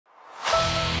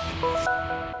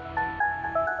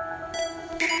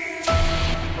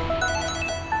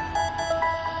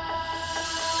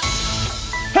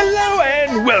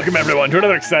Welcome everyone to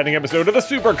another exciting episode of the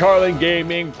Super Carlin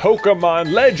Gaming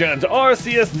Pokemon Legends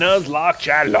Arceus Nuzlocke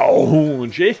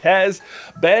Challenge. It has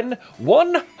been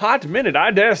one hot minute, I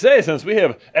dare say, since we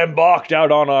have embarked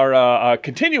out on our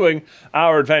continuing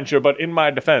our adventure, but in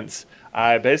my defense,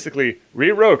 I basically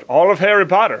rewrote all of Harry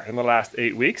Potter in the last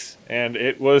 8 weeks, and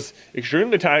it was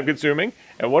extremely time-consuming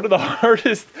and one of the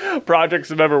hardest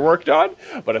projects I've ever worked on,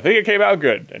 but I think it came out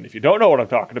good. And if you don't know what I'm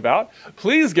talking about,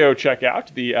 please go check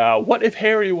out the What If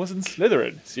Harry Was in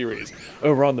Slytherin series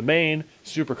over on the main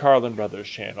Super Carlin Brothers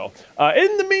channel.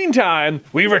 In the meantime,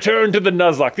 we return to the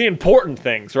Nuzlocke, the important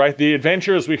things, right? The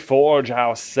adventures we forge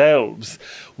ourselves.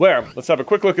 Where, let's have a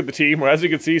quick look at the team, where as you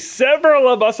can see, several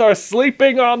of us are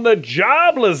sleeping on the job.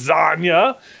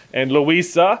 Lasagna, and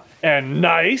Louisa, and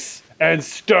Nice, and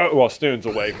Stoon's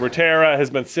awake. Rotera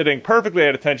has been sitting perfectly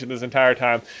at attention this entire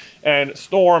time, and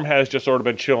Storm has just sort of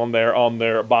been chilling there on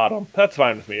their bottom. That's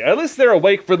fine with me. At least they're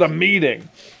awake for the meeting.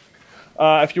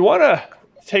 If you want to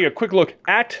take a quick look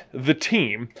at the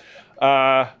team,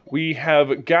 if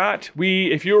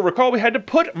you recall, we had to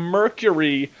put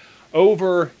Mercury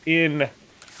over in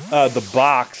the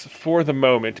box for the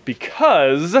moment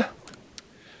because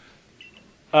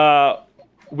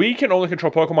we can only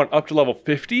control Pokemon up to level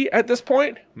 50 at this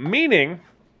point, meaning,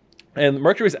 and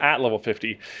Mercury's at level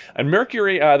 50, and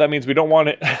Mercury, that means we don't want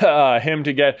him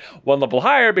to get one level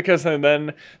higher because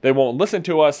then they won't listen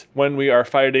to us when we are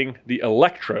fighting the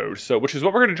Electrode. So, which is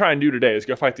what we're going to try and do today, is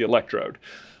go fight the Electrode.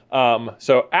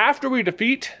 So after we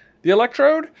defeat the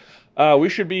Electrode, we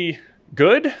should be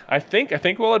good, I think. I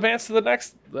think we'll advance to the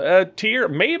next tier,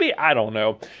 maybe, I don't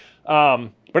know.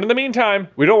 But in the meantime,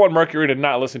 we don't want Mercury to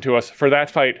not listen to us for that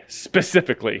fight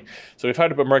specifically. So we've had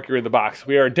to put Mercury in the box.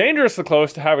 We are dangerously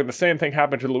close to having the same thing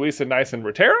happen to Louisa, Nice, and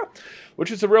Rotera, which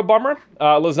is a real bummer.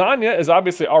 Lasagna is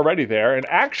obviously already there. And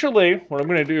actually, what I'm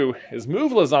going to do is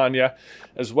move Lasagna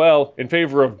as well in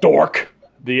favor of Dork,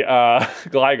 the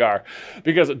Gligar.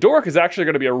 Because Dork is actually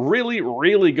going to be a really,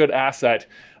 really good asset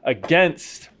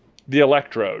against the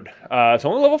Electrode. It's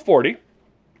only level 40,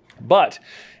 but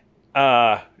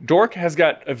Dork has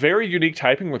got a very unique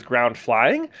typing with ground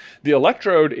flying. The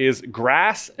Electrode is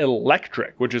grass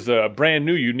electric, which is a brand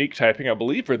new unique typing, I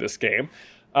believe, for this game.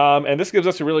 And this gives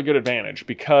us a really good advantage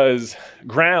because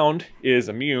ground is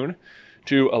immune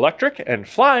to electric and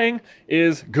flying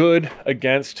is good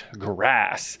against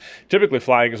grass. Typically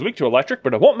flying is weak to electric,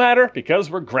 but it won't matter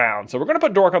because we're ground. So we're going to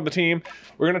put Dork on the team.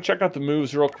 We're going to check out the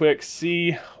moves real quick,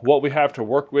 see what we have to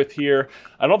work with here.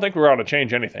 I don't think we're going to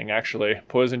change anything, actually.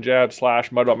 Poison Jab, Slash,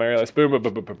 Mudball, Maryless, boom, boom,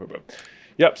 boom, boom, boom, boom, boom.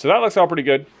 Yep, so that looks all pretty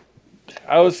good.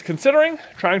 I was considering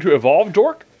trying to evolve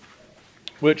Dork,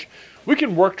 which we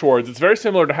can work towards. It's very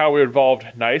similar to how we evolved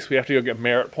Nice. We have to go get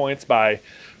merit points by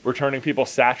returning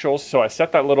people's satchels. So I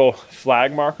set that little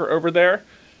flag marker over there.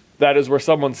 That is where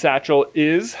someone's satchel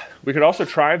is. We could also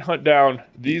try and hunt down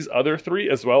these other three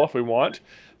as well if we want.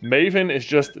 Maven is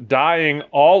just dying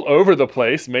all over the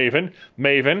place.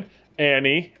 Maven,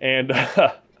 Annie, and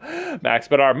Max.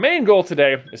 But our main goal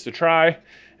today is to try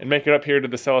and make it up here to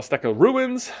the Celesteca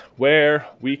Ruins, where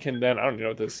we can then, I don't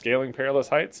know, the Scaling Perilous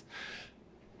Heights.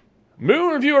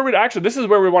 Moon Review, actually, this is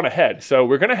where we want to head. So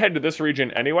we're going to head to this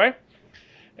region anyway.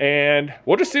 And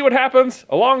we'll just see what happens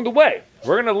along the way.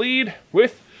 We're going to lead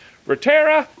with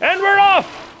Rotera, and we're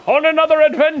off on another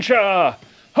adventure.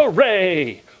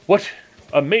 Hooray! What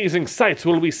amazing sights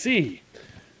will we see?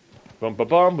 Bum, bum,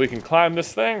 bum. We can climb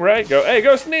this thing, right? Go, hey,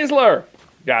 go Sneasler!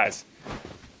 Guys,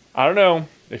 I don't know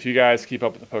if you guys keep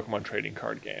up with the Pokemon trading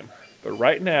card game, but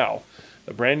right now,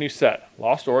 the brand new set,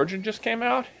 Lost Origin, just came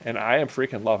out, and I am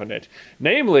freaking loving it.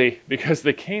 Namely, because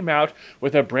they came out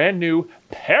with a brand new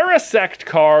Parasect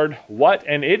card. What?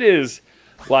 And it is,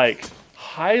 like,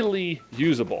 highly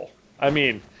usable. I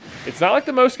mean, it's not like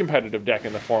the most competitive deck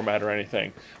in the format or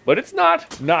anything, but it's not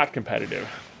competitive.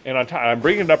 And I'm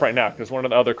bringing it up right now because one of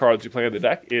the other cards you play in the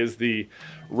deck is the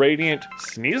Radiant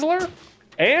Sneasler.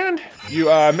 And you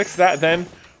mix that then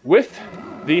with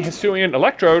the Hisuian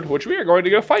Electrode, which we are going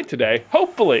to go fight today,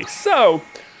 hopefully. So,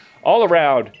 all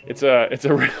around, it's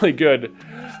a really good.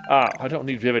 I don't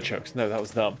need Vivid Chokes. No, that was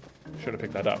dumb. Should have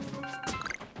picked that up.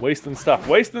 Wasting stuff,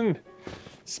 wasting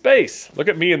space. Look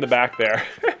at me in the back there.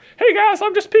 Hey guys,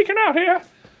 I'm just peeking out here.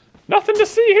 Nothing to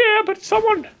see here, but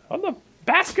someone on the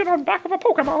basket on back of a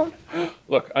Pokemon.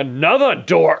 Look, another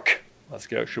Dork. Let's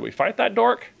go. Should we fight that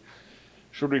Dork?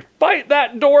 Should we fight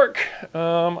that Dork?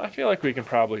 I feel like we can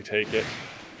probably take it.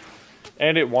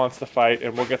 And it wants to fight,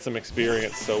 and we'll get some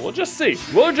experience, so we'll just see.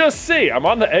 We'll just see. I'm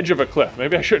on the edge of a cliff.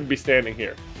 Maybe I shouldn't be standing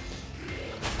here.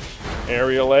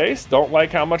 Aerial Ace. Don't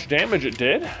like how much damage it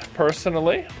did,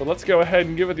 personally. But let's go ahead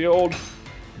and give it the old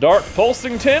Dark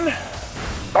Pulsington.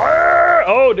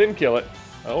 Oh, didn't kill it.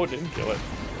 Oh, it didn't kill it.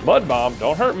 Mud bomb,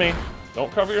 don't hurt me.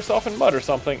 Don't cover yourself in mud or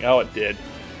something. Oh, it did.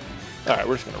 All right,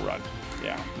 we're just gonna run.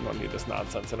 Yeah, we don't need this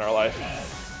nonsense in our life.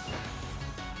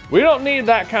 We don't need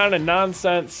that kind of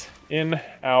nonsense in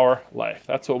our life.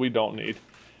 That's what we don't need.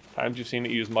 Times you've seen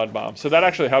it use mud bomb. So that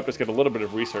actually helped us get a little bit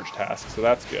of research tasks, so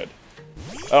that's good.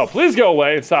 Oh, please go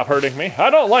away and stop hurting me. I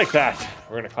don't like that.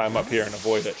 We're gonna climb up here and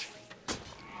avoid it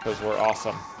because we're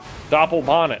awesome. Doppel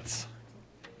bonnets.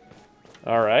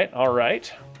 All right, all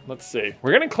right. Let's see.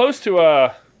 We're getting close to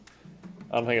I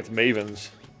don't think it's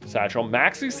Maven's satchel.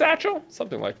 Maxie's satchel?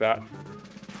 Something like that.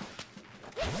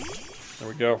 There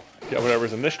we go. Get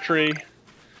whatever's in this tree.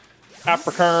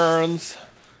 Apricorns.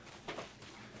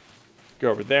 Go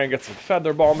over there and get some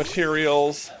feather ball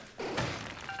materials.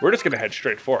 We're just gonna head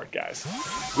straight for it, guys.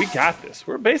 We got this.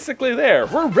 We're basically there.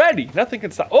 We're ready. Nothing can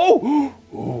stop. Oh!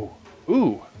 Ooh.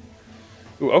 Ooh.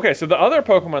 Ooh. Okay, so the other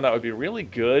Pokemon that would be really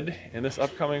good in this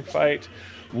upcoming fight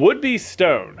would be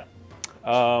Stone.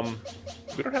 We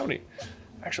don't have any.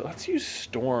 Actually, let's use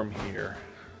Storm here.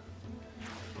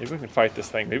 Maybe we can fight this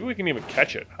thing. Maybe we can even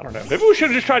catch it. I don't know. Maybe we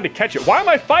should have just tried to catch it. Why am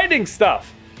I fighting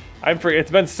stuff? It's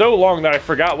been so long that I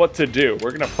forgot what to do. We're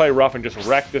gonna play rough and just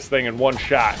wreck this thing in one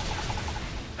shot.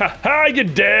 Ha ha, you're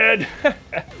dead.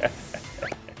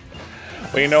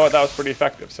 Well, you know what? That was pretty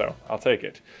effective, so I'll take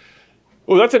it.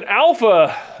 Oh, that's an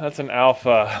alpha. That's an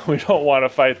alpha. We don't want to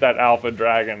fight that alpha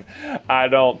dragon. I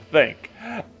don't think.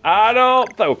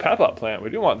 Oh, pep-up plant. We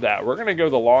do want that. We're going to go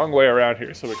the long way around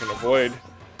here so we can avoid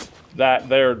that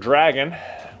there dragon.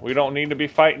 We don't need to be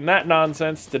fighting that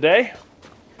nonsense today.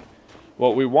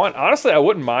 What we want, honestly, I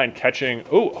wouldn't mind catching.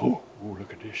 Oh,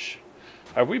 look at this.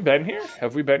 Have we been here?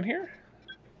 Have we been here?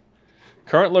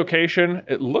 Current location.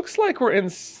 It looks like we're in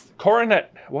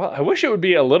Coronet. Well, I wish it would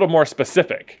be a little more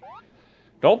specific.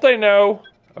 Don't they know?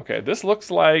 Okay, this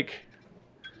looks like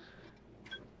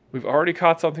we've already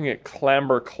caught something at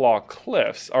Clamberclaw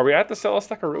Cliffs. Are we at the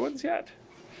Celesteca Ruins yet?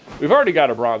 We've already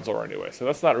got a Bronzor anyway, so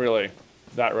that's not really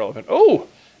that relevant. Oh,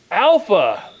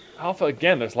 Alpha! Alpha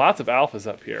again, there's lots of Alphas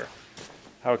up here.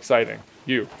 How exciting.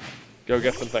 You, go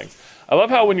get some things. I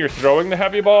love how when you're throwing the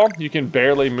heavy ball, you can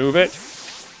barely move it,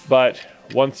 but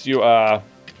once you, oh,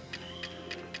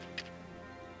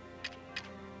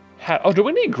 do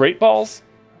we need Great Balls?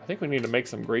 I think we need to make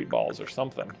some Great Balls or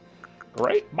something.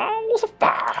 Great Balls of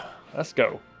Fire. Let's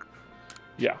go.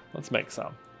 Yeah, let's make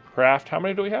some. Craft, how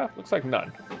many do we have? Looks like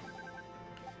none.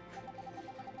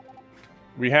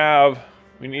 We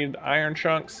need iron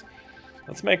chunks.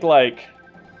 Let's make like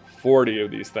 40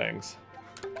 of these things.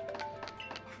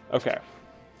 Okay,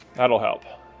 that'll help.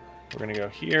 We're gonna go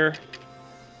here.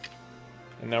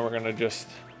 And now we're gonna just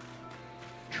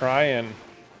try and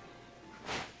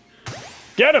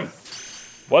get him!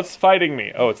 What's fighting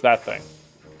me? Oh, it's that thing.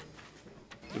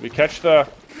 Did we catch the...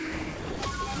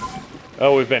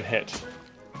 Oh, we've been hit.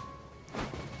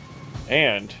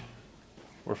 And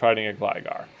we're fighting a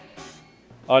Gligar.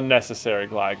 Unnecessary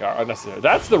Gligar. Unnecessary.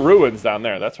 That's the ruins down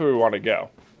there. That's where we want to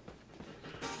go.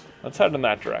 Let's head in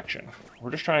that direction.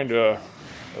 We're just trying to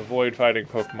avoid fighting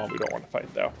Pokemon we don't want to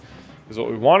fight, though. Because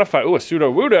what we want to fight... Ooh, a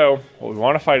Sudowoodo. What we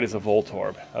want to fight is a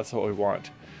Voltorb. That's what we want.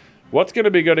 What's going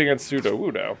to be good against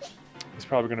Sudowoodo? It's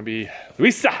probably going to be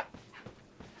Luisa.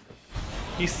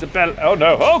 Isabel. Oh,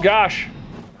 no. Oh, gosh.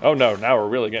 Oh, no. Now we're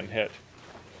really getting hit.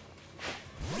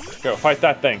 Go, fight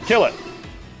that thing. Kill it.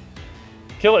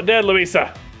 Kill it dead,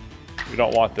 Luisa. We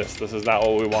don't want this. This is not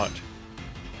what we want.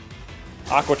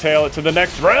 Aqua Tail it to the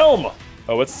next realm.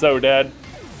 Oh, it's so dead.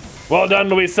 Well done,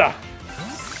 Luisa.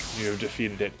 You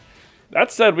defeated it.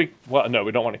 That said, well, no,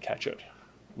 we don't want to catch it.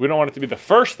 We don't want it to be the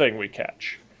first thing we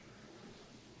catch.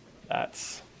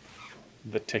 That's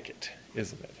the ticket,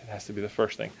 isn't it? It has to be the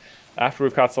first thing. After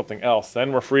we've caught something else,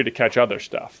 then we're free to catch other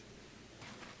stuff.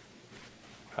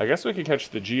 I guess we could catch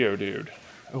the Geodude.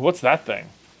 Oh, what's that thing?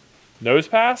 Nose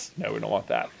Pass? No, we don't want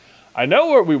that. I know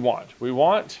what we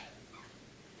want.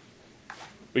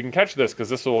 We can catch this because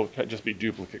this will just be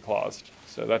duplicate claused.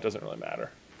 So that doesn't really matter.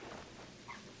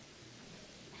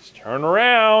 Just turn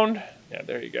around. Yeah,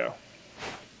 there you go.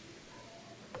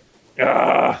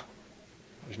 Ah!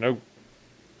 There's no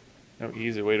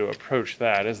easy way to approach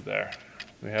that, is there?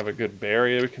 We have a good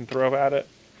berry we can throw at it.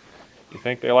 You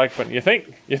think they like, you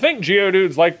think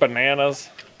Geodudes like bananas?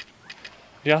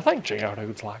 Yeah, I think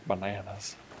Geodudes like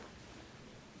bananas.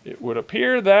 It would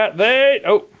appear that they,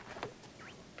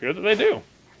 appear that they do.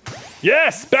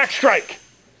 Yes, backstrike.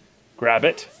 Grab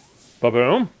it.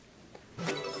 Ba-boom.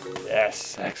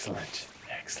 Yes, excellent,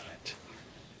 excellent.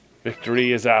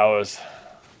 Victory is ours.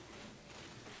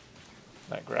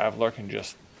 That Graveler can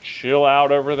just chill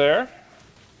out over there.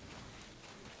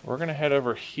 We're gonna head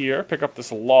over here, pick up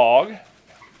this log.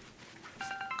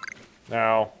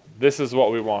 Now, this is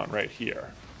what we want right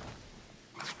here.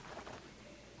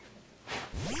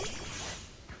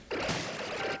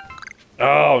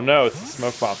 Oh no, it's a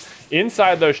smoke bomb.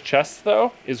 Inside those chests,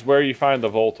 though, is where you find the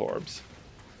Voltorbs.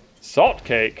 Salt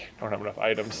cake. Don't have enough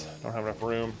items. Don't have enough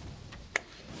room.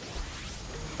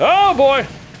 Oh boy!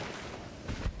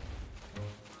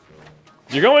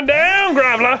 You're going down,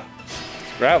 Graveler!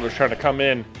 Graveler's trying to come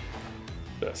in.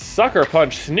 The sucker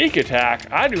punch sneak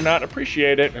attack. I do not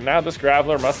appreciate it, and now this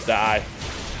Graveler must die.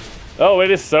 Oh,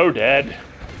 it is so dead.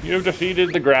 You have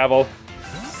defeated the Gravel.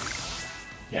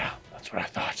 Yeah, that's what I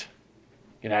thought.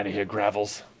 Get out of here,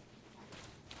 Gravels.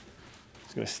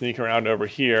 Just gonna sneak around over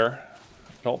here.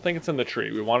 Don't think it's in the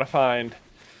tree. We want to find...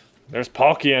 There's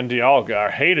Palkia and Dialga,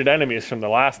 our hated enemies from the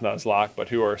last Nuzlocke, but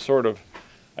who are sort of,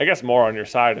 I guess, more on your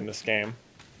side in this game.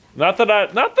 Not that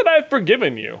I've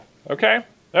forgiven you, okay?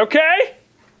 Okay?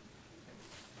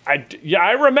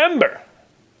 I remember.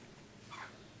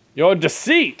 Your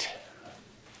deceit.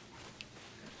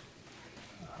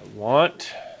 I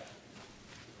want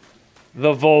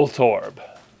the Voltorb.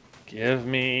 Give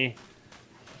me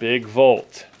Big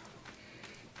Volt.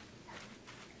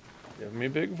 Give me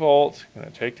Big Volt. Gonna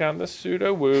take down the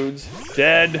pseudo Woods.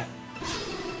 Dead.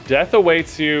 Death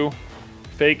awaits you.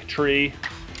 Fake tree.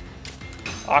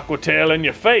 Aqua Tail in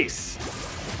your face.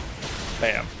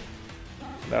 Bam.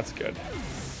 That's good.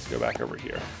 Let's go back over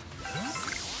here.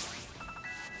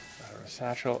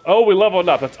 Satchel. Oh, we leveled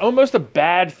up. That's almost a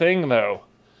bad thing, though.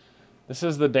 This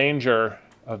is the danger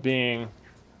of being...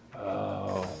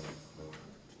 Oh.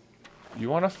 You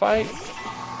want to fight?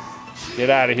 Get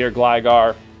out of here,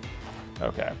 Gligar.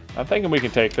 Okay. I'm thinking we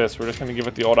can take this. We're just going to give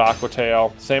it the old Aqua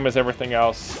Tail. Same as everything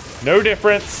else. No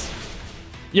difference.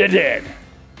 You did.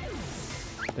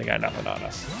 They got nothing on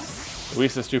us.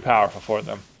 Luis is too powerful for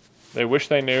them. They wish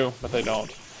they knew, but they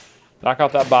don't. Knock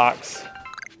out that box.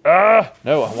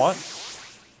 No, I want...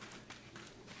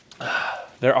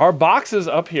 There are boxes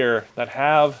up here that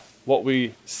have what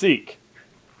we seek.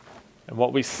 And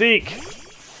what we seek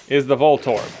is the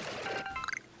Voltorb.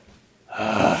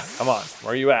 Come on,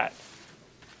 where are you at?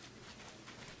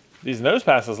 These nose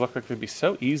passes look like they'd be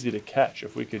so easy to catch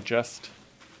if we could just...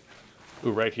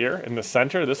 Ooh, right here in the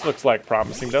center. This looks like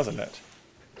promising, doesn't it?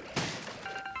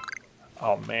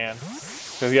 Oh, man.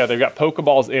 Because, yeah, they've got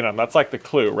Pokeballs in them. That's like the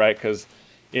clue, right? Because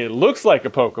it looks like a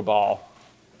Pokeball,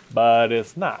 but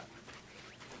it's not.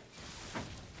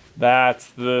 That's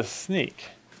the sneak.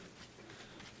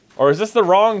 Or is this the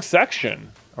wrong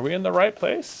section? Are we in the right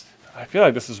place? I feel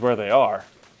like this is where they are.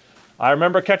 I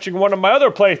remember catching one in my other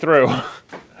playthrough.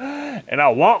 And I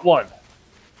want one.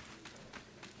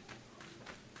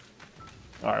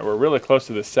 All right, we're really close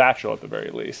to this satchel at the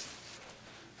very least.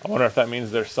 I wonder if that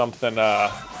means there's something,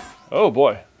 Oh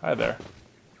boy, hi there.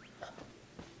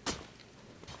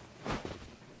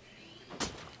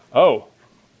 Oh.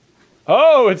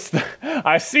 Oh, it's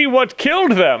I see what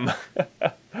killed them.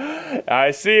 I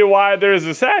see why there's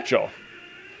a satchel.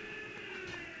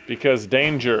 Because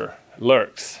danger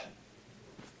lurks.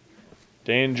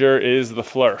 Danger is the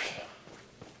flurf.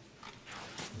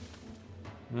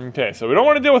 Okay, so we don't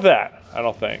want to deal with that, I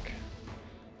don't think.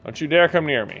 Don't you dare come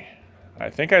near me. I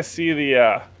think I see the,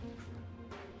 I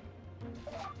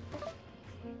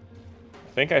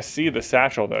think I see the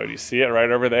satchel, though. Do you see it right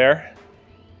over there?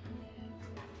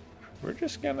 We're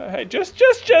just gonna, hey, just.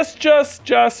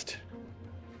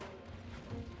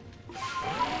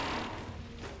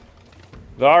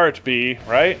 There it be,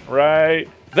 right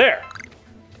there.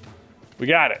 We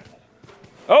got it.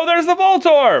 Oh, there's the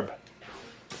Voltorb!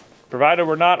 Provided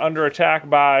we're not under attack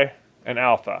by an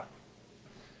alpha.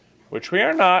 Which we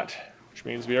are not, which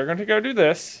means we are going to go do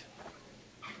this.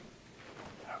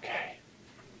 Okay,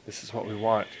 this is what we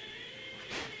want.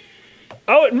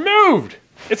 Oh, it moved!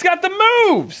 It's got the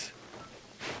moves!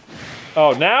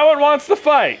 Oh, now it wants to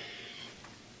fight.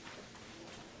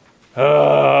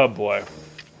 Oh, boy.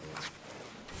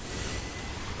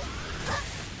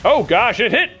 Oh, gosh,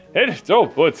 it hit. Oh,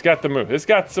 boy, it's got the move. It's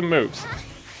got some moves.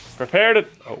 Prepare to...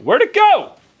 Oh, where'd it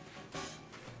go?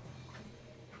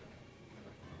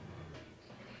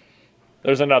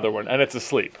 There's another one, and it's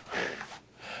asleep.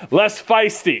 Less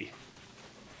feisty.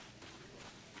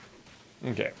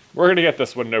 Okay, we're going to get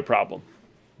this one, no problem.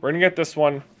 We're going to get this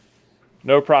one,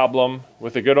 no problem,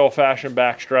 with a good old-fashioned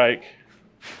backstrike.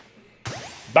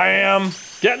 Bam!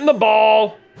 Getting the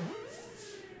ball!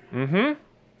 Mm-hmm.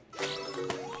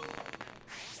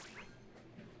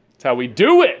 That's how we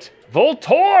do it!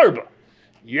 Voltorb!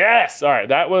 Yes! All right,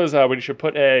 that was, we should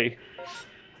put a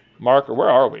marker. Where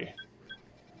are we?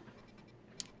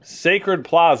 Sacred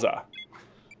Plaza.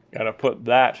 Gotta put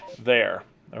that there.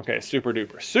 Okay, super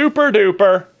duper. Super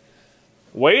duper!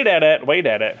 Wait at it, wait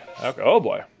at it. Okay, oh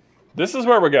boy. This is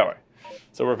where we're going.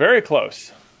 So we're very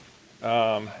close.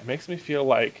 It makes me feel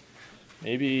like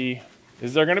maybe...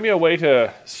 Is there gonna be a way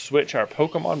to switch our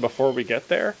Pokemon before we get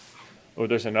there? Oh,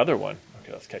 there's another one.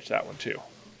 Okay, let's catch that one too.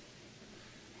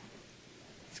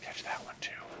 Let's catch that one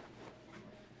too.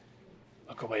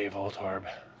 Look away, Voltorb.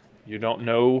 You don't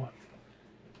know...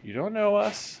 You don't know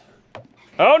us?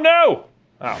 Oh no!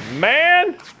 Oh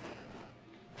man!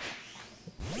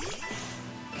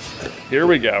 Here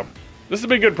we go. This will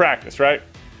be good practice, right?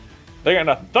 They got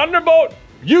nothing. Thunderbolt,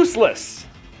 useless.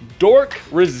 Dork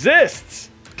resists.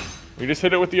 We just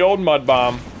hit it with the old mud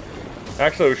bomb.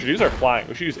 Actually, we should use our flying.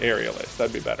 We should use aerial ace.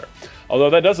 That'd be better. Although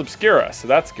that does obscure us, so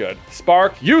that's good.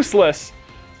 Spark, useless.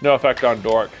 No effect on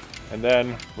Dork. And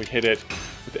then we hit it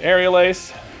with the aerial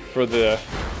ace for the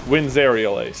wins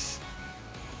aerial ace.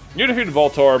 You defeated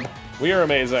Voltorb. We are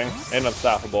amazing and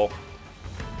unstoppable.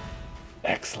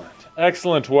 Excellent.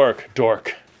 Excellent work,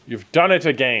 Dork. You've done it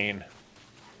again.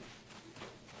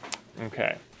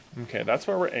 Okay. Okay, that's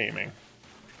where we're aiming.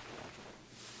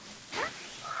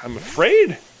 I'm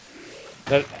afraid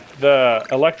that the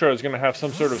Electrode is going to have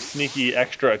some sort of sneaky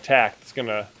extra attack that's going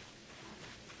to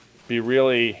be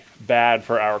really bad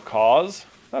for our cause.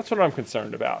 That's what I'm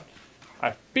concerned about.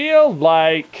 I feel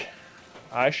like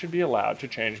I should be allowed to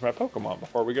change my Pokemon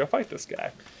before we go fight this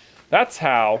guy. That's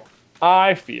how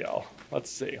I feel. Let's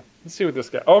see. Let's see what this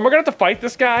guy... Oh, and we're going to have to fight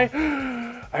this guy?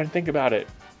 I didn't think about it.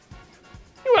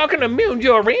 You're welcome to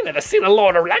Moonjo Arena to see the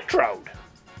Lord Electrode.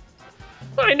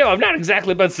 I know I've not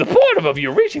exactly been supportive of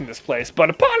you reaching this place, but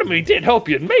a part of me did hope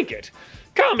you'd make it.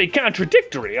 Call me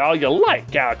contradictory all you like,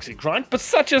 Galaxy Grunt, but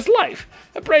such is life.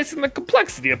 Embracing the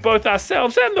complexity of both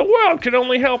ourselves and the world can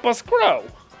only help us grow.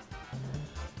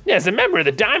 As a member of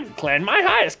the Diamond Clan, my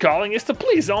highest calling is to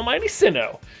please Almighty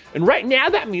Sinnoh. And right now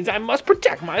that means I must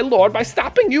protect my lord by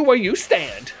stopping you where you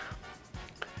stand.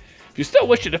 If you still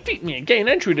wish to defeat me and gain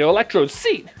entry to Electrode's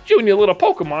seat, you and your little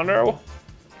Pokemon are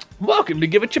welcome to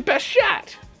give it your best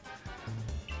shot.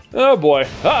 Oh boy.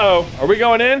 Uh-oh. Are we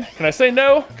going in? Can I say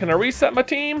no? Can I reset my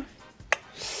team?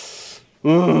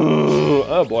 Ooh.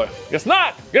 Oh boy. Guess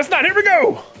not. Guess not. Here we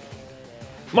go.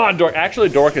 Come on, Dork. Actually,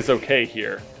 Dork is okay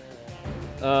here.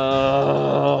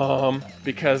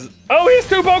 Because... Oh, he has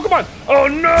two Pokemon! Oh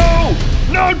no!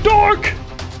 No, Dork!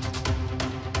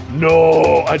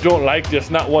 No, I don't like this.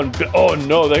 Not one bit. Oh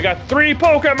no, they got 3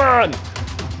 Pokemon!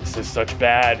 This is such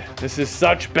bad. This is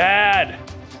such bad.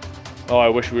 Oh, I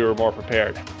wish we were more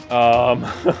prepared. Oh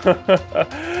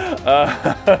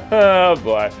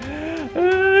boy.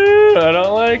 I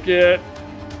don't like it.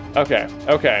 Okay,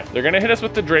 okay. They're gonna hit us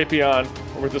with the Drapion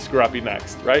or with the Scruffy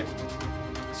next, right?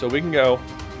 So we can go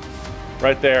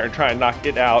right there and try and knock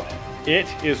it out. It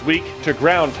is weak to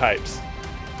ground types.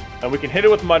 And we can hit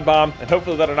it with Mud Bomb, and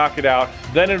hopefully that'll knock it out.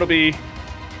 Then it'll be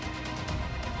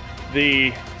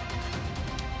the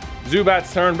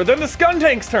Zubat's turn, but then the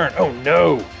Skuntank's turn. Oh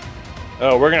no.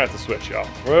 Oh, we're gonna have to switch, y'all.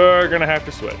 We're gonna have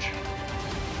to switch.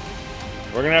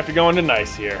 We're gonna have to go into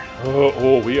nice here.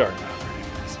 Oh, we are not ready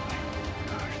for this fight.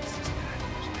 Gosh, this is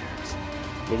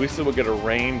bad. But we still will get a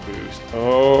rain boost.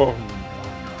 Oh,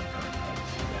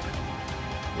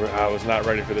 I was not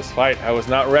ready for this fight. I was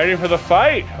not ready for the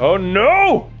fight. Oh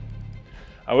no!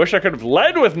 I wish I could have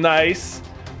led with nice.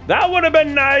 That would have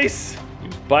been nice.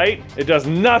 Use bite. It does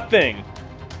nothing.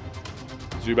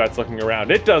 Zubat's looking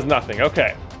around. It does nothing.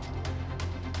 Okay.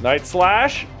 Night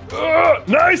Slash. Ugh,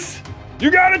 nice! You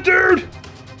got it, dude!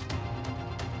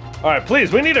 Alright,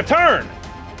 please, we need a turn.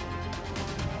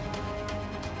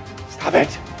 Stop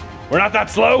it! We're not that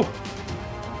slow!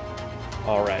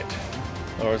 Alright.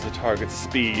 Lowers the target's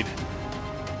speed.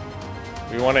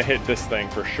 We want to hit this thing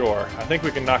for sure. I think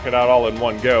we can knock it out all in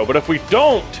one go, but if we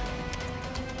don't...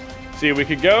 See, we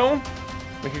could go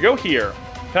here.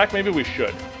 In fact, maybe we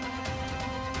should.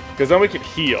 Because then we could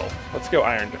heal. Let's go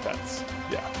Iron Defense.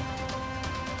 Yeah.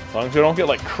 As long as we don't get,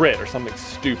 like, crit or something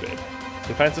stupid.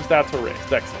 Defensive stats were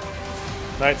raised. Excellent.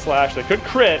 Night Slash. They could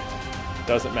crit.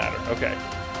 Doesn't matter. Okay.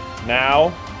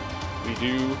 Now, we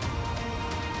do...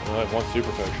 We'll have one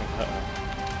Super Potion. Uh-oh.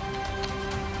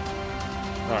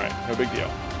 Alright, no big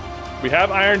deal. We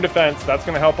have Iron Defense. That's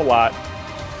going to help a lot.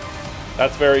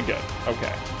 That's very good.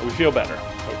 Okay. We feel better,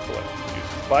 hopefully.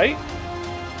 Uses Bite.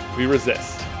 We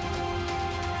resist.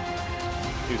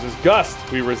 Uses Gust.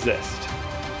 We resist.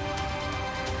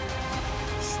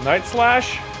 Night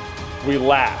Slash. We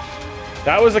laugh.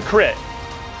 That was a crit.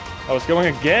 I was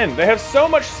going again. They have so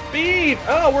much speed.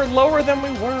 Oh, we're lower than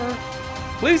we were.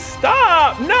 Please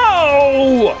stop.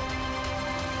 No!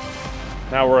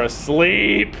 Now we're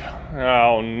asleep.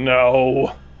 Oh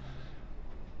no.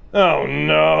 Oh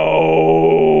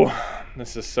no.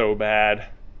 This is so bad.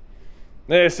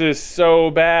 This is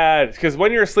so bad. Because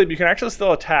when you're asleep, you can actually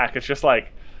still attack. It's just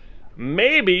like,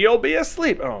 maybe you'll be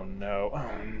asleep. Oh no.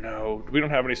 Oh no. We don't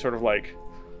have any sort of like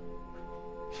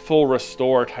full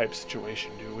restore type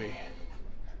situation, do we?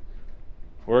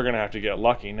 We're gonna have to get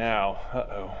lucky now.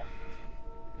 Uh-oh.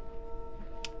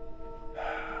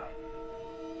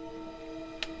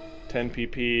 $10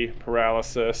 PP,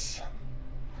 paralysis.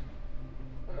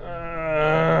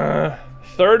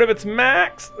 Third of its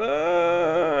max.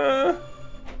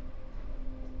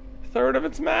 Third of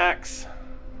its max.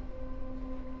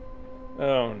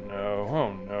 Oh no,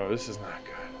 oh no, this is not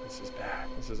good. This is bad.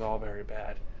 This is all very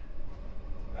bad.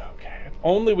 Okay, if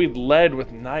only we'd led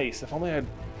with nice. If only I'd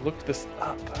looked this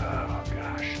up. Oh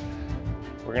gosh.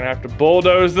 We're gonna have to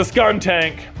bulldoze this gun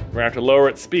tank. We're gonna have to lower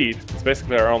its speed. It's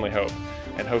basically our only hope.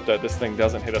 And hope that this thing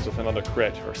doesn't hit us with another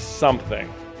crit or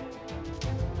something.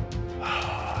 Oh,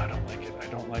 I don't like it. I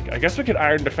don't like it. I guess we could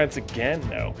Iron Defense again.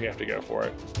 No, we have to go for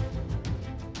it.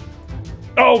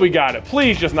 Oh, we got it.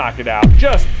 Please just knock it out.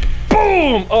 Just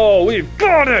boom! Oh, we've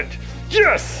got it!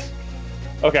 Yes!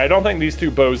 Okay, I don't think these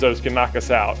two bozos can knock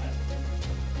us out.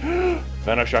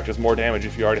 Venoshock does more damage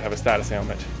if you already have a status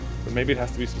ailment. But maybe it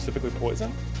has to be specifically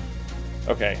poison?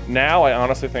 Okay, now I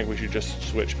honestly think we should just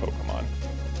switch Pokemon.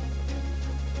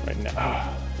 Right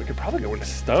now. We could probably go into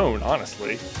Stone,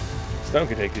 honestly. Stone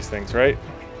can take these things, right?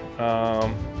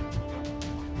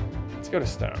 Let's go to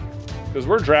Stone. Because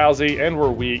we're drowsy and we're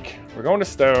weak. We're going to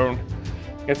Stone,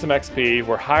 get some XP.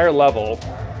 We're higher level.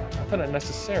 Not that it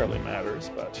necessarily matters,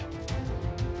 but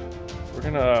we're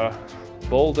gonna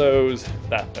bulldoze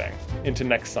that thing into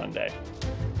next Sunday.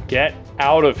 Get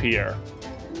out of here.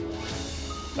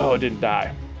 Oh, it didn't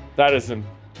die. That isn't.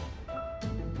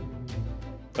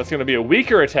 That's gonna be a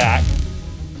weaker attack.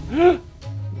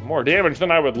 More damage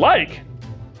than I would like.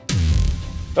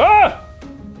 Ah!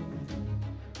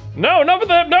 No, enough of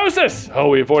the hypnosis! Oh,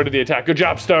 we avoided the attack. Good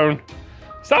job, Stone.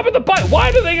 Stop at the butt.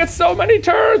 Why do they get so many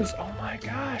turns? Oh my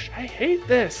gosh, I hate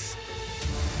this.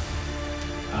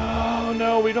 Oh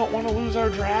no, we don't want to lose our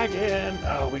dragon.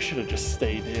 Oh, we should have just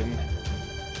stayed in.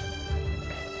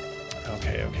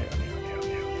 Okay.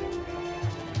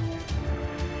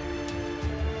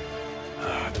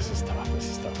 This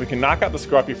is tough. We can knock out the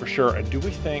Scruffy for sure. And do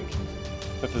we think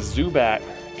that the Zubat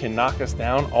can knock us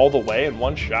down all the way in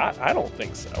one shot? I don't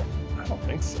think so.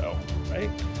 Right?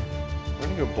 We're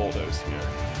gonna go bulldoze here.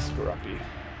 Scruffy.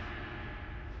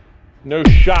 No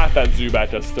shot that Zubat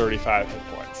does 35 hit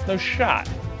points. No shot.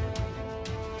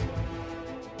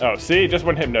 Oh, see? Just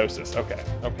went hypnosis. Okay.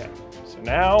 So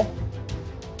now,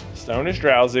 Stone is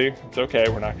drowsy. It's okay.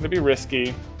 We're not gonna be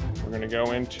risky. We're gonna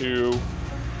go into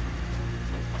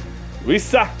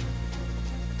Luisa.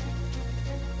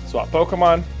 Swap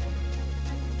Pokemon.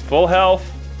 Full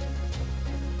health.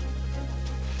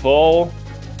 Full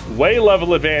way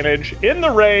level advantage. In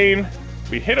the rain.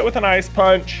 We hit it with an Ice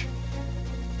Punch.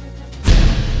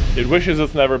 It wishes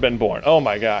it's never been born. Oh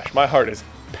my gosh, my heart is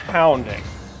pounding.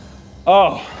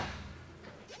 Oh,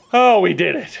 we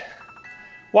did it.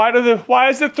 Why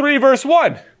is it 3 versus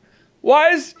 1?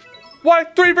 Why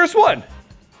 3 versus 1?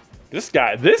 This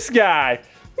guy.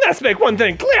 Let's make one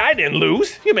thing clear, I didn't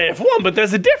lose. You may have won, but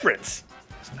there's a difference.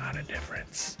 There's not a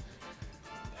difference.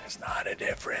 There's not a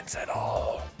difference at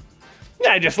all.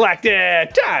 I just lacked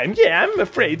time. Yeah, I'm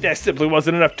afraid there simply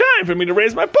wasn't enough time for me to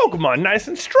raise my Pokemon nice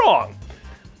and strong.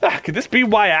 Could this be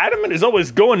why Adamant is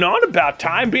always going on about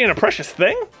time being a precious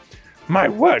thing? My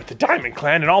word, the Diamond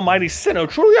Clan and Almighty Sinnoh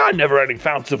truly are never-ending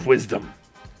fountains of wisdom.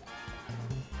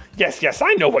 Yes,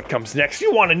 I know what comes next.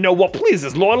 You want to know what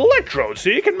pleases Lord Electrode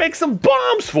so you can make some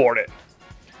bombs for it.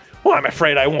 Well, I'm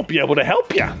afraid I won't be able to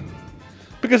help you.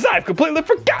 Because I've completely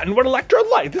forgotten what Electrode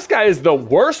liked. This guy is the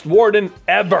worst warden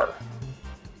ever.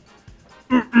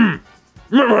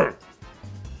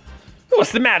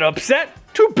 What's the matter, upset?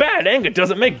 Too bad anger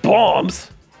doesn't make bombs.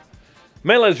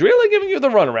 Melee's really giving you the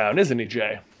runaround, isn't he,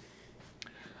 Jay?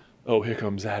 Oh, here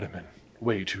comes Adamant.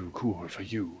 Way too cool for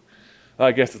you.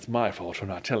 I guess it's my fault for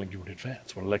not telling you in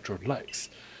advance what Electrode likes.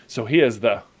 So here's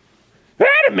the...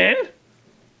 Adamant!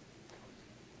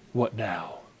 What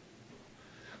now?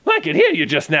 I could hear you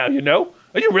just now, you know.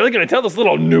 Are you really going to tell this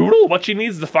little noodle what she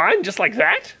needs to find just like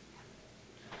that?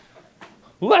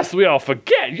 Lest we all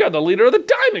forget, you're the leader of the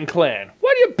Diamond Clan.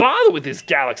 Why do you bother with this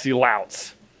galaxy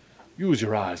louts? Use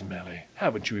your eyes, Melee.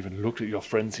 Haven't you even looked at your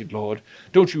frenzied lord?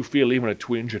 Don't you feel even a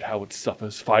twinge at how it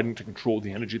suffers, fighting to control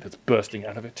the energy that's bursting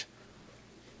out of it?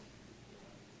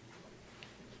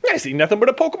 I see nothing but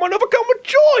a Pokemon overcome with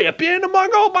joy appearing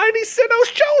among Almighty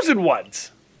Sinnoh's chosen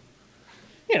ones.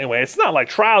 Anyway, it's not like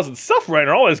trials and suffering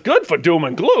are always good for doom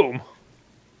and gloom.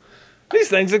 These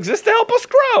things exist to help us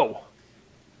grow.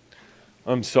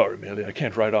 I'm sorry, Millie, I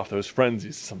can't write off those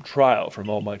frenzies as some trial from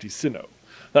Almighty Sinnoh.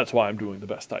 That's why I'm doing the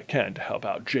best I can to help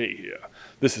out Jay here.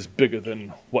 This is bigger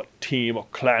than what team or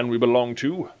clan we belong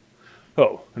to.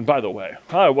 Oh, and by the way,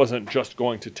 I wasn't just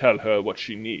going to tell her what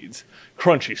she needs.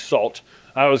 Crunchy salt.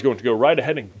 I was going to go right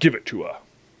ahead and give it to her.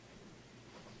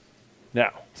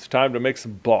 Now, it's time to make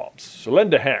some bombs, so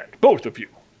lend a hand, both of you.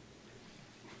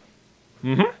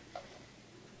 Mm-hmm.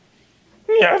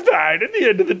 Yeah, fine. At the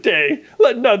end of the day,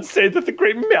 let none say that the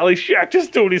great Melly shacked his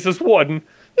duties as warden.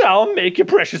 I'll make your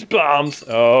precious bombs.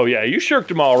 Oh, yeah, you shirked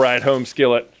them all right, Home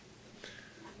Skillet.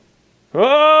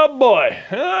 Oh, boy.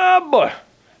 Oh, boy.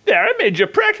 There, I made you a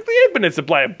practically infinite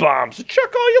supply of bombs. So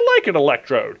chuck all you like at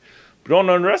Electrode. But don't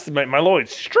underestimate my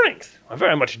Lloyd's strength. I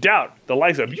very much doubt the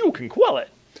likes of you can quell it.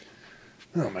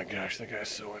 Oh, my gosh, that guy's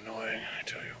so annoying. I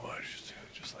tell you what,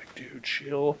 just like, dude,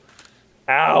 chill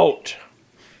out.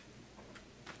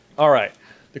 All right.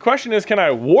 The question is, can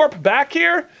I warp back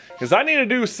here? Because I need to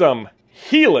do some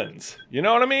healings. You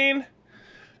know what I mean?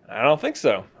 I don't think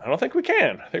so. I don't think we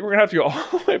can. I think we're going to have to go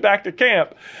all the way back to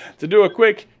camp to do a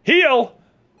quick heal.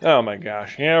 Oh my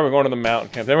gosh. Yeah, we're going to the mountain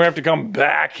camp. Then we have to come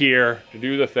back here to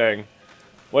do the thing.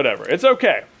 Whatever. It's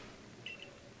okay.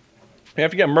 We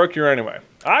have to get Mercury anyway.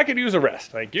 I could use a rest.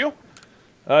 Thank you.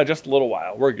 Just a little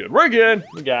while. We're good. We're good.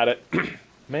 We got it.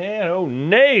 Man, oh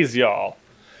nays, y'all.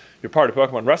 Your party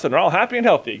Pokemon rested and are all happy and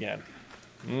healthy again.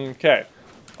 Okay.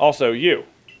 Also, you.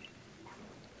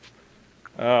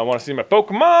 I want to see my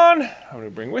Pokemon. I'm going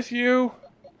to bring with you.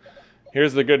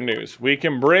 Here's the good news. We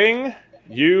can bring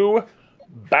you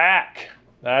back.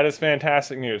 That is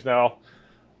fantastic news. Now,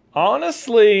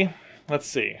 honestly, let's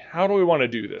see. How do we want to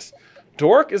do this?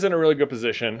 Dork is in a really good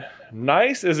position.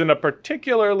 Nice is in a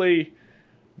particularly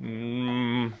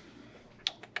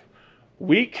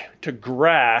weak to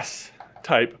grass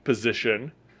type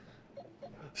position.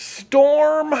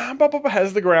 Storm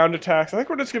has the ground attacks. I think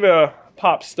we're just going to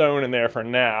pop Stone in there for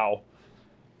now.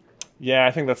 Yeah,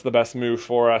 I think that's the best move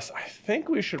for us. I think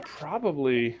we should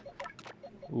probably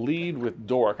lead with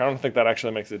Dork. I don't think that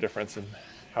actually makes a difference in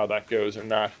how that goes or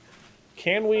not.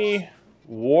 Can we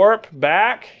warp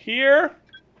back here?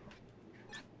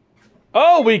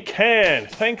 Oh, we can!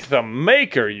 Thank the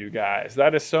maker, you guys.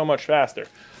 That is so much faster.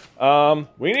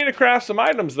 We need to craft some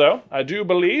items, though, I do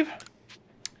believe.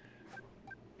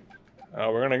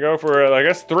 We're going to go for, I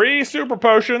guess, 3 super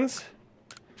potions.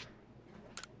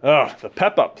 Oh, the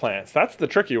pep-up plants. That's the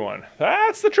tricky one.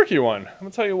 That's the tricky one. I'm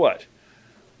going to tell you what.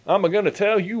 I'm going to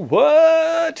tell you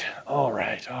what. All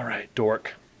right,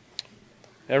 Dork.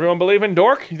 Everyone believe in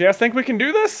Dork? You guys think we can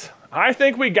do this? I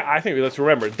think let's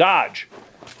remember, dodge,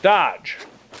 dodge,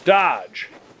 dodge,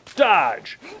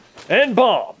 dodge, and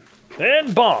bomb,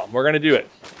 and bomb. We're going to do it.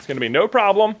 It's going to be no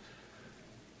problem.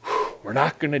 We're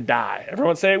not going to die.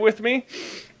 Everyone say it with me.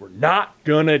 We're not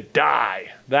going to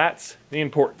die. That's the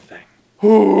important thing.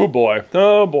 Oh boy,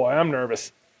 I'm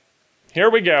nervous. Here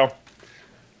we go.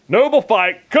 Noble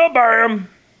fight, kabam!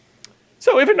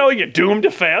 So even though you're doomed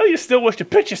to fail, you still wish to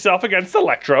pitch yourself against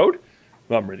Electrode?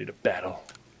 Well, I'm ready to battle.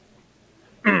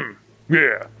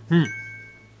 Yeah. You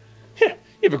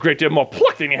have a great deal more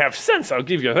pluck than you have sense, I'll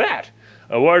give you that.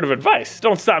 A word of advice,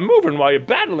 don't stop moving while you're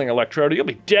battling Electrode or you'll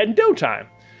be dead in no time.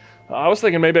 I was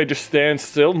thinking maybe I'd just stand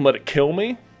still and let it kill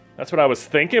me. That's what I was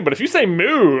thinking, but if you say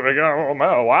move, I go, oh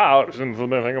no, wow, I didn't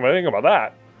think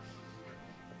about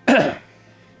that.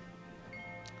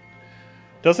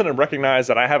 Doesn't it recognize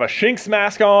that I have a Shinx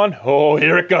mask on? Oh,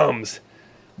 here it comes.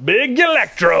 Big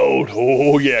Electrode.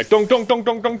 Oh yeah, dunk, dunk, dunk,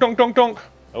 dunk, dunk, dunk, dunk, dunk.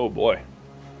 Oh boy.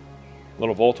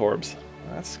 Little Voltorbs.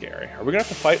 That's scary. Are we gonna have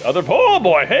to fight other, oh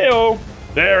boy, hey-oh.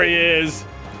 There he is.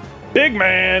 Big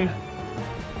man.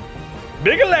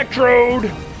 Big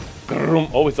Electrode.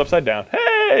 Oh, he's upside down.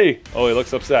 Hey! Oh, he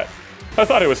looks upset. I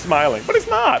thought he was smiling, but he's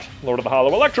not. Lord of the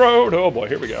Hollow Electrode. Oh boy,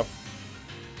 here we go.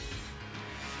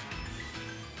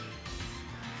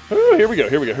 Oh, here we go,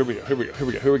 here we go, here we go, here we go, here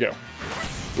we go, here we go.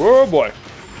 Oh boy.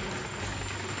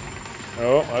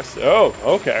 Oh, I see. Oh,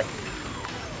 okay.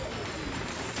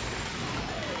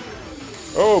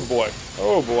 Oh boy.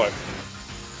 Oh boy.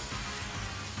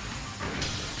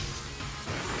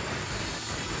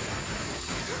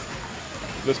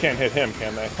 This can't hit him,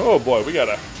 can they? Oh boy, we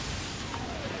gotta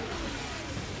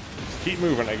just keep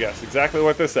moving, I guess. Exactly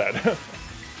what they said.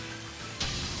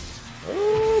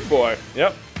 Oh boy.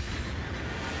 Yep.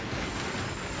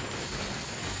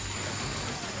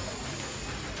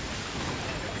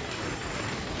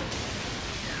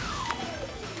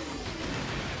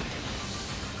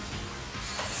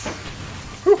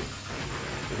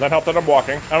 Does not help that I'm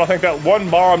walking. I don't think that one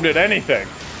bomb did anything.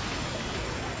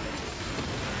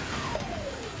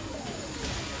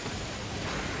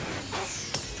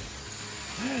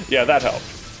 Yeah, that helped.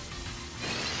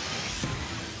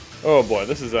 Oh boy,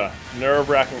 this is a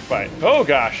nerve-wracking fight. Oh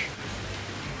gosh.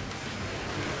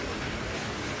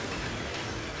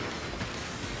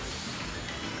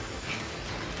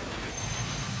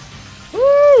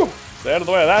 Woo! Stay out of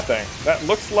the way of that thing. That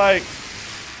looks like...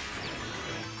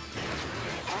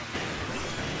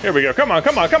 Here we go. Come on,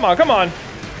 come on, come on, come on.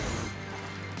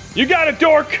 You got it,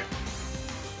 Dork.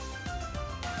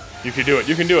 You can do it.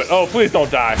 You can do it. Oh, please don't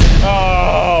die.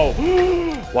 Oh.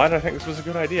 Why did I think this was a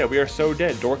good idea? We are so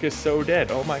dead. Dork is so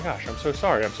dead. Oh my gosh. I'm so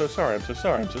sorry. I'm so sorry. I'm so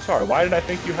sorry. I'm so sorry. Why did I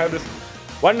think you had this?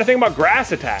 Why didn't I think about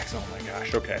grass attacks? Oh my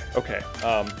gosh. Okay. Okay.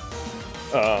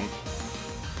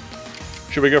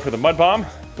 Should we go for the mud bomb?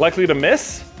 Likely to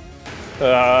miss?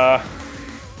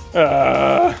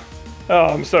 Oh,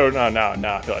 I'm so, no,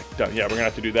 I feel like, yeah, we're gonna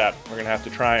have to do that. We're gonna have to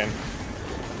try and,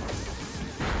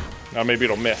 no, maybe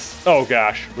it'll miss. Oh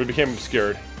gosh, we became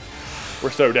obscured. We're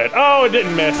so dead. Oh, it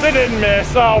didn't miss, it didn't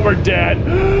miss. Oh, we're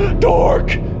dead.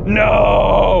 Dork, no.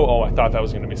 Oh, I thought that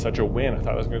was gonna be such a win. I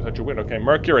thought it was gonna be such a win. Okay,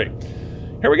 Mercury.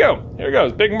 Here we go, here it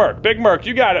goes. Big Merc,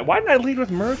 you got it. Why didn't I lead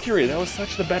with Mercury? That was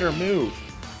such the better move.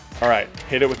 All right,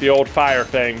 hit it with the old Fire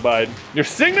Fang, bud. Your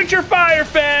signature Fire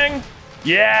Fang.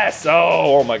 Yes!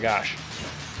 Oh my gosh.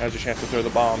 Now's your chance to throw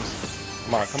the bombs.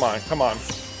 Come on, come on, come on.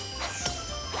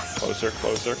 Closer,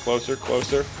 closer, closer,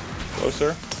 closer,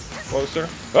 closer, closer.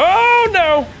 Oh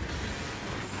no!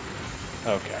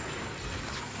 Okay.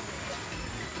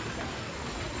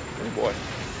 Oh boy.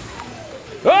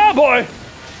 Oh boy!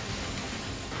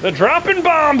 They're dropping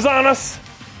bombs on us.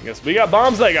 I guess we got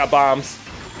bombs, they got bombs.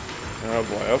 Oh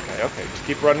boy, okay, okay. Just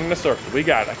keep running in a circle. We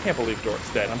got it. I can't believe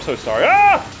Dork's dead. I'm so sorry.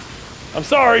 Ah! I'm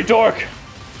sorry, Dork.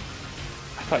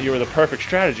 I thought you were the perfect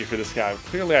strategy for this guy.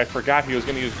 Clearly, I forgot he was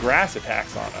going to use grass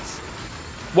attacks on us.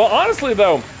 Well, honestly,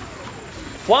 though,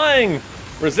 flying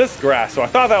resists grass, so I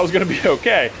thought that was going to be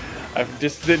okay. I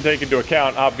just didn't take into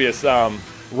account obvious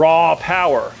raw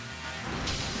power.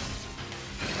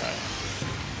 Right.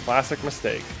 Classic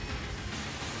mistake.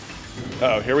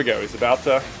 Oh, here we go. He's about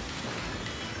to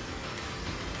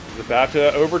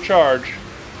overcharge.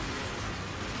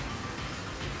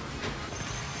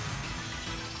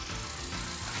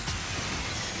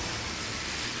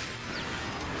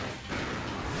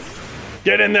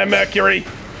 Get in there, Mercury!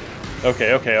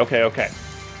 Okay, okay, okay, okay.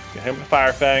 Get him with the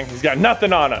Fire Fang. He's got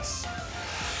nothing on us.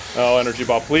 Oh, Energy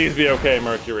Ball, please be okay,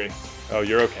 Mercury. Oh,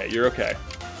 you're okay, you're okay.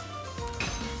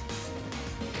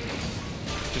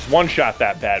 Just one-shot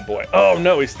that bad boy. Oh,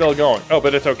 no, he's still going. Oh,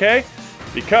 but it's okay,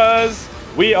 because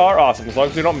we are awesome, as long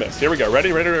as we don't miss. Here we go.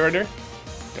 Ready, ready, ready, ready?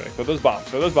 Okay, throw those bombs,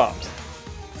 throw those bombs.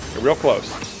 Get real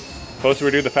close. The closer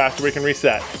we do, the faster we can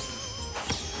reset.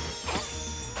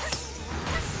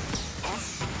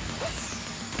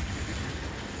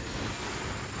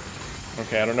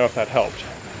 Okay, I don't know if that helped.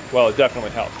 Well, it definitely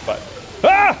helped, but...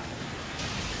 Ah!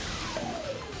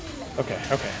 Okay,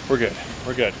 okay, we're good.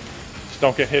 We're good. Just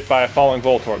don't get hit by a falling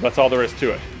Voltorb. That's all there is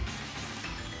to it.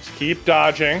 Just keep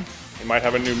dodging. He might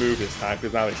have a new move this time,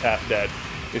 because now he's half dead.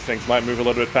 These things might move a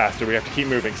little bit faster. We have to keep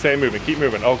moving. Stay moving. Keep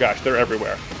moving. Oh, gosh, they're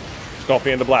everywhere. Just don't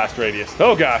be in the blast radius.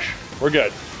 Oh, gosh. We're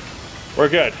good. We're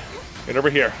good. Get over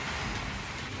here.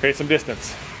 Create some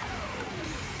distance.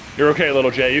 You're okay,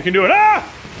 little J. You can do it. Ah!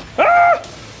 Ah!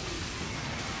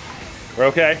 We're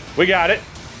okay. We got it.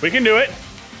 We can do it.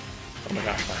 Oh my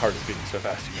gosh, my heart is beating so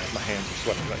fast, you guys. My hands are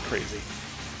sweating like crazy.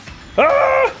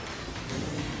 Ah!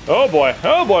 Oh boy.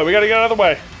 Oh boy. We gotta get out of the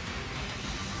way.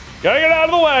 Gotta get out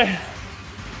of the way.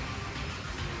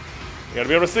 You gotta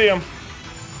be able to see him.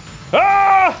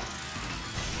 Ah!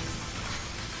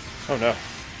 Oh no.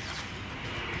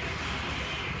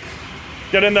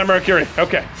 Get in there, Mercury.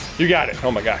 Okay. You got it.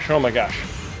 Oh my gosh. Oh my gosh.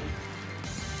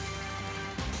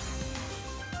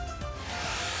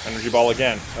 Energy Ball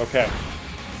again. Okay.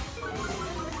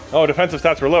 Oh, defensive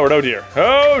stats were lowered. Oh dear.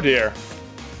 Oh dear.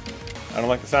 I don't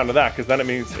like the sound of that, because then it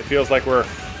means it feels like we're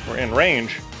in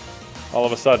range. All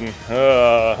of a sudden.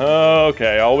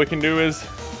 Okay. All we can do is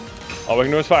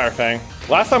Fire Fang.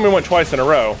 Last time we went twice in a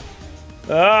row.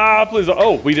 Ah, please.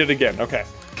 Oh, we did it again. Okay.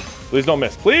 Please don't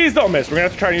miss. Please don't miss. We're gonna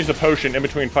have to try and use a potion in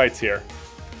between fights here.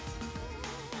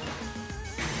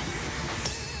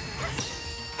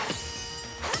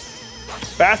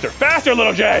 Faster, faster,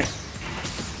 little J!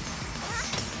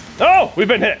 Oh, we've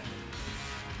been hit.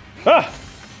 Ah!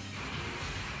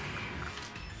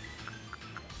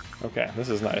 Okay, this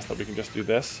is nice that we can just do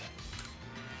this.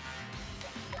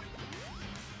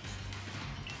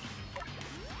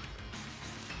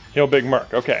 Heal Big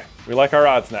Murk. Okay, we like our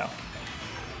odds now.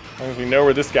 As long as we know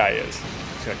where this guy is.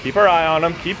 Just gotta keep our eye on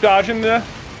him. Keep dodging the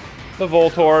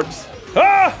Voltorbs.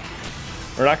 Ah!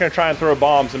 We're not gonna try and throw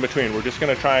bombs in between. We're just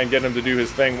gonna try and get him to do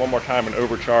his thing one more time and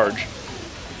overcharge.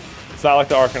 It's not like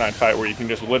the Arcanine fight where you can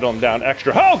just whittle him down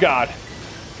extra. Oh, God!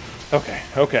 Okay,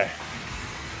 okay.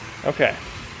 Okay.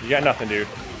 You got nothing, dude.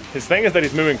 His thing is that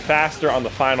he's moving faster on the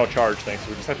final charge thing, so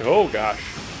we just have to, oh gosh.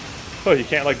 Oh, he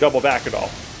can't like double back at all.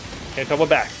 Can't double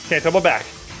back, can't double back.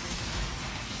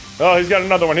 Oh, he's got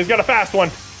another one, he's got a fast one.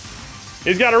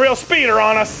 He's got a real speeder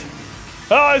on us.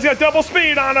 Oh, he's got double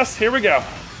speed on us. Here we go.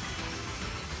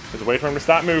 Just wait for him to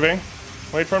stop moving.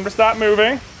 Wait for him to stop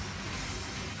moving.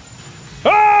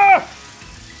 Ah!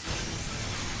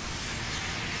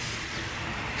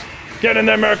 Get in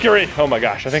there, Mercury. Oh my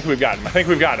gosh, I think we've got him. I think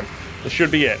we've got him. This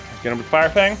should be it. Get him with Fire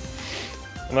Fang.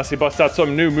 Unless he busts out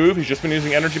some new move. He's just been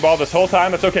using Energy Ball this whole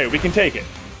time. That's okay. We can take it.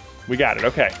 We got it.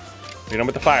 Okay. Get him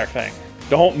with the Fire Fang.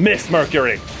 Don't miss,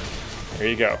 Mercury. There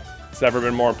you go. It's never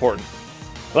been more important.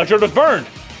 Electrode was burned.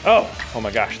 Oh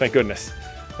my gosh. Thank goodness.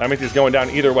 That means he's going down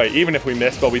either way, even if we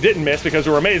missed. But we didn't miss because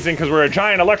we're amazing because we're a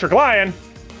giant electric lion.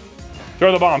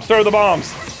 Throw the bombs. Throw the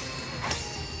bombs.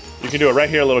 You can do it right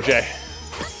here, little Jay.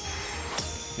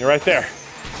 You're right there.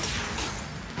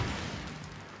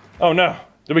 Oh no.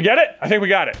 Did we get it? I think we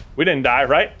got it. We didn't die,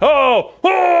 right? Oh!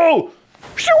 Oh!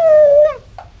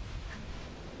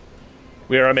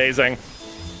 We are amazing.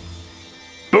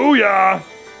 Booyah!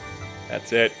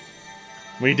 That's it.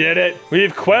 We did it.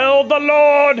 We've quelled the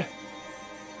Lord!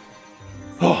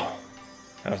 Oh,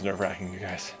 that was nerve-wracking, you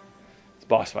guys. It's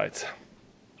boss fights.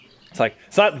 It's like,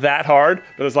 it's not that hard,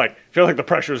 but it's like, I feel like the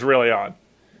pressure's really on.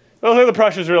 I feel like the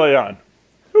pressure's really on.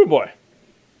 Oh boy.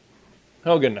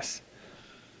 Oh goodness.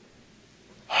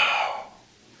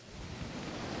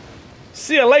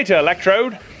 See you later,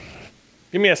 Electrode.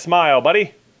 Give me a smile,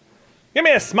 buddy. Give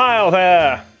me a smile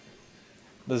there.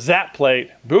 The Zap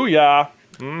Plate. Booyah.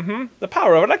 Mm-hmm. The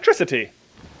power of electricity.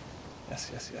 Yes,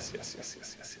 yes, yes, yes, yes,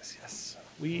 yes, yes, yes, yes.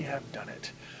 We have done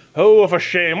it. Oh, for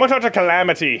shame. What a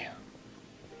calamity.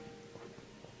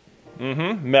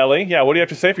 Mm-hmm. Melly. Yeah, what do you have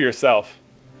to say for yourself?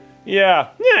 Yeah,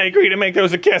 I agree to make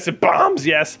those accursed bombs,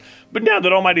 yes. But now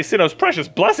that Almighty Sinnoh's precious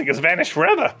blessing has vanished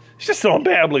forever, it's just so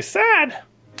unbearably sad.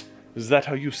 Is that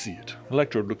how you see it?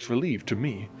 Electrode looks relieved to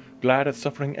me. Glad its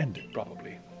suffering ended,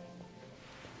 probably.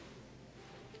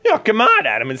 Oh, come on,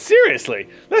 Adam, and seriously.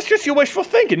 That's just your wishful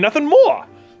thinking, nothing more.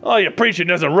 Oh, your preaching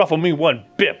doesn't ruffle me one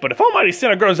bit, but if Almighty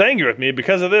Sinnoh grows angry with me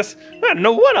because of this, I don't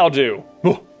know what I'll do.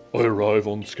 Oh, I arrive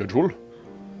on schedule.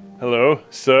 Hello,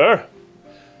 sir?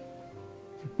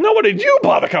 Now what did you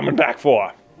bother coming back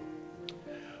for?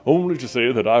 Only to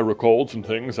say that I recalled some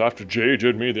things after Jay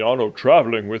did me the honor of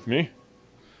traveling with me.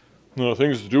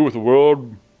 Things to do with the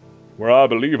world where I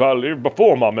believe I lived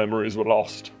before my memories were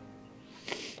lost.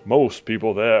 Most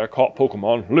people there caught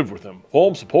Pokemon, lived with them,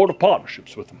 formed supportive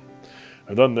partnerships with them.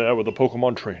 And then there were the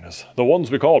Pokemon trainers. The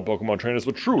ones we called Pokemon trainers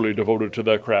were truly devoted to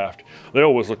their craft. They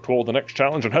always looked toward the next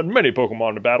challenge and had many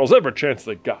Pokemon in battles every chance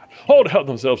they got, all to help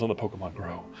themselves and the Pokemon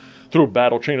grow. Through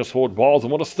battle, trainers forged bonds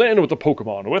and want to stand with the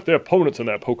Pokemon, with their opponents and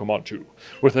their Pokemon too.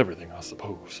 With everything, I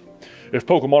suppose. If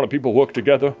Pokemon and people work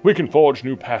together, we can forge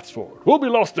new paths forward. We'll be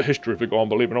lost to history if we go on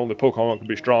believing only Pokemon can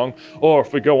be strong, or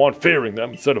if we go on fearing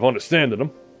them instead of understanding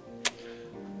them.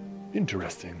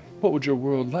 Interesting. What would your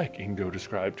world like Ingo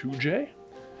described to, Jay?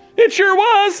 It sure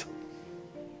was!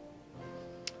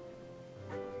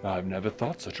 I've never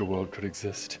thought such a world could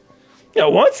exist.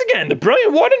 Once again, the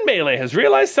brilliant Warden Melee has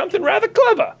realized something rather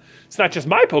clever. It's not just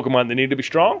my Pokemon that need to be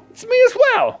strong, it's me as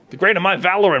well. The greater my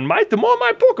valor and might, the more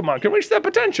my Pokemon can reach their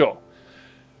potential.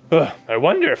 I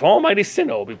wonder if Almighty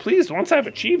Sinnoh will be pleased once I've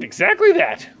achieved exactly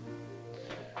that.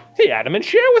 Hey, Adam, and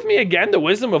share with me again the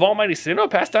wisdom of Almighty Sinnoh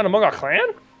passed down among our clan?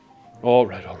 All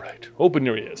right. Open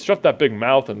your ears. Shut that big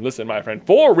mouth and listen, my friend.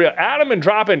 For real, Adam, and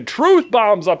dropping truth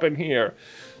bombs up in here.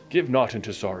 Give not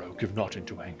into sorrow, give not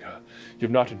into anger. Give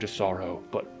not into sorrow,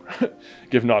 but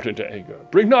give not into anger.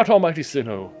 Bring not Almighty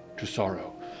Sinnoh to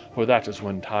sorrow, for that is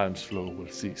when time's flow will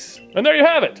cease. And there you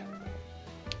have it.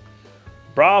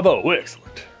 Bravo,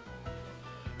 excellent.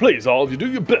 Please, all of you,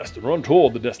 do your best and run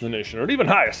toward the destination, or an even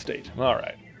higher state. All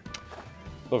right.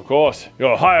 Of course,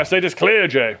 your higher state is clear,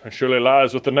 Jay. It surely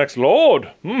lies with the next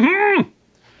lord. Mm-hmm.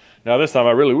 Now this time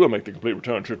I really will make the complete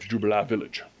return trip to Jubilee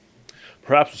Village.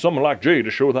 Perhaps with someone like Jay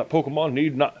to show that Pokemon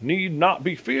need not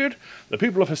be feared, the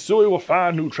people of Hisui will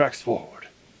find new tracks forward.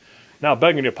 Now,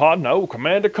 begging your pardon, I owe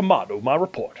Commander Kamado my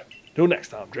report. Till next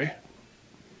time, Jay.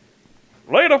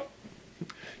 Later.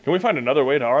 Can we find another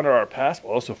way to honor our past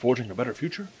while also forging a better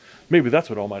future? Maybe that's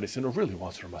what Almighty Sinner really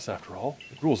wants from us after all.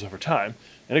 It rules over time,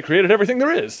 and it created everything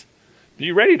there is.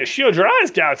 Be ready to shield your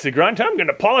eyes, Galaxy Grunt. I'm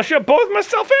gonna polish up both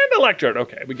myself and Electrode.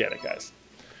 Okay, we get it, guys.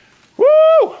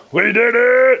 Woo! We did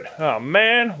it! Oh,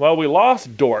 man. Well, we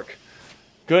lost Dork.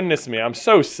 Goodness me, I'm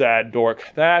so sad, Dork.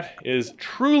 That is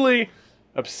truly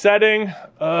upsetting.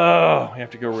 Oh, we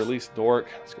have to go release Dork.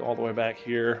 Let's go all the way back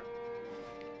here.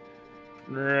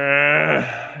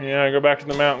 Yeah, go back to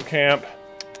the mountain camp.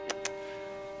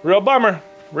 Real bummer.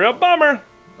 Real bummer.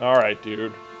 All right,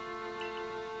 dude.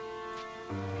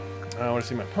 I want to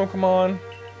see my Pokemon.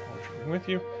 I'll be with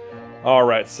you. All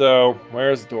right, so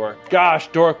where's Dork? Gosh,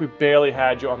 Dork, we barely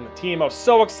had you on the team. I was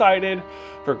so excited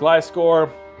for Gliscor.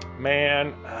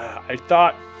 Man, I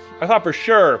thought for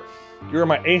sure you were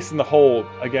my ace in the hole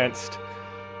against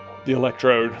the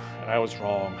Electrode. I was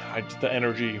wrong. The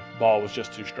energy ball was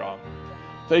just too strong.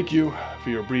 Thank you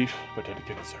for your brief but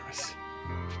dedicated service.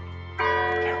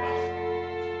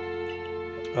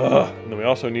 Farewell. And then we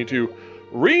also need to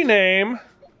rename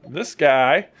this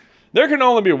guy. There can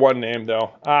only be one name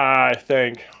though. I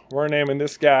think we're naming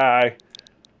this guy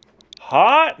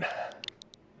Hot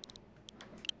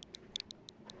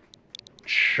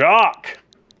Chalk.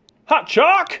 Hot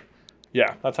Chalk?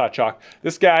 Yeah, that's Hot Chalk.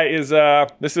 This guy is,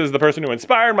 this is the person who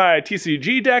inspired my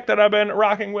TCG deck that I've been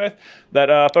rocking with,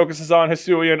 that focuses on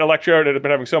Hisuian Electrode, and I've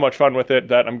been having so much fun with it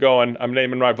that I'm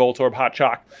naming my Voltorb Hot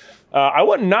Chalk. I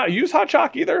would not use Hot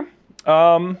Chalk either.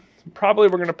 Probably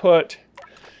we're gonna put,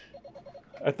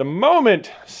 at the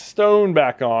moment, Stone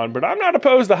back on, but I'm not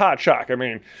opposed to Hot Chalk. I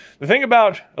mean, the thing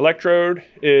about Electrode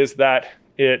is that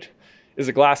it is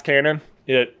a glass cannon.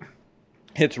 It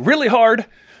hits really hard,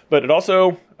 but it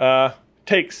also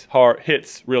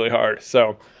hits really hard.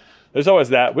 So there's always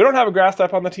that. We don't have a grass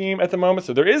type on the team at the moment,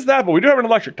 so there is that, but we do have an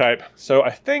electric type. So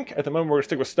I think at the moment we're gonna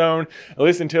stick with Stone, at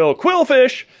least until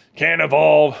Quillfish can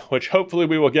evolve, which hopefully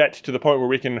we will get to the point where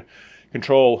we can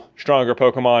control stronger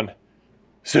Pokemon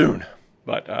soon.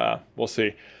 But we'll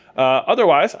see.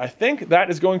 Otherwise, I think that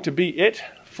is going to be it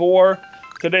for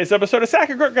today's episode of Sack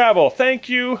of Grit Gravel. Thank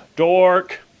you,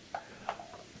 Dork.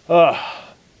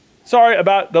 Sorry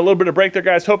about the little bit of break there,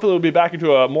 guys. Hopefully we'll be back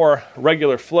into a more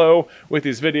regular flow with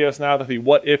these videos now that the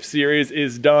What If series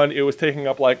is done. It was taking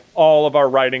up like all of our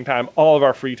writing time, all of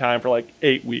our free time for like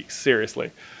 8 weeks,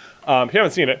 seriously. If you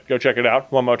haven't seen it, go check it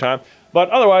out one more time. But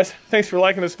otherwise, thanks for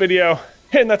liking this video,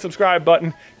 hitting that subscribe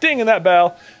button, dinging that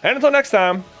bell, and until next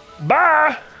time,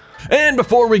 bye! And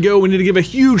before we go, we need to give a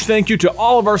huge thank you to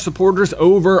all of our supporters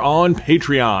over on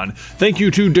Patreon. Thank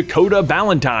you to Dakota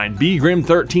Valentine,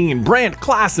 BGrim13, Brant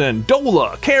Klassen,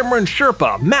 Dola, Cameron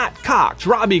Sherpa, Matt Cox,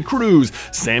 Robbie Cruz,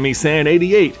 Sammy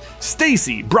San88,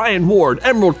 Stacy, Brian Ward,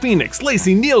 Emerald Phoenix,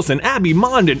 Lacey Nielsen, Abby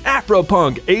Mondin,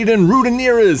 Afropunk, Aiden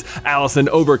Rudeniras, Allison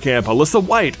Overcamp, Alyssa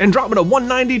White, Andromeda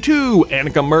 192,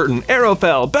 Annika Merton,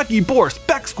 Aerofell, Becky Borst,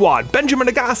 Beck Squad, Benjamin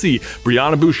Agassi,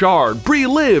 Brianna Bouchard, Bree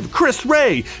Liv, Chris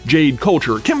Ray, Jade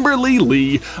Culture, Kimberly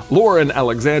Lee, Lauren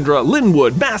Alexandra,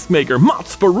 Linwood, Maskmaker,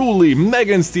 Mats Sparuli,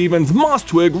 Megan Stevens, Moss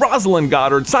Twig, Rosalind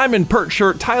Goddard, Simon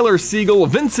Pertshirt, Tyler Siegel,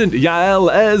 Vincent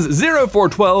Yael Ez,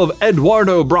 0412,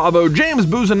 Eduardo Bravo, James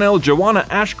Buzanel, Joanna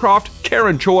Ashcroft,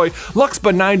 Karen Choi,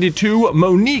 Luxba92,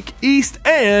 Monique East,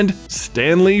 and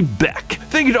Stanley Beck.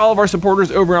 Thank you to all of our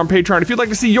supporters over on Patreon. If you'd like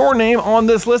to see your name on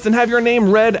this list and have your name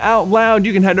read out loud,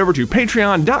 you can head over to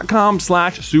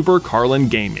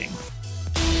patreon.com/SuperCarlinGaming.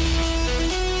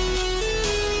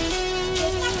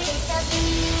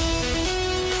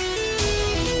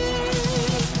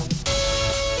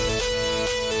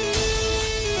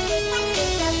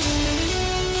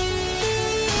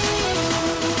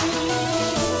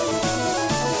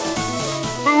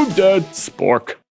 Dead spork.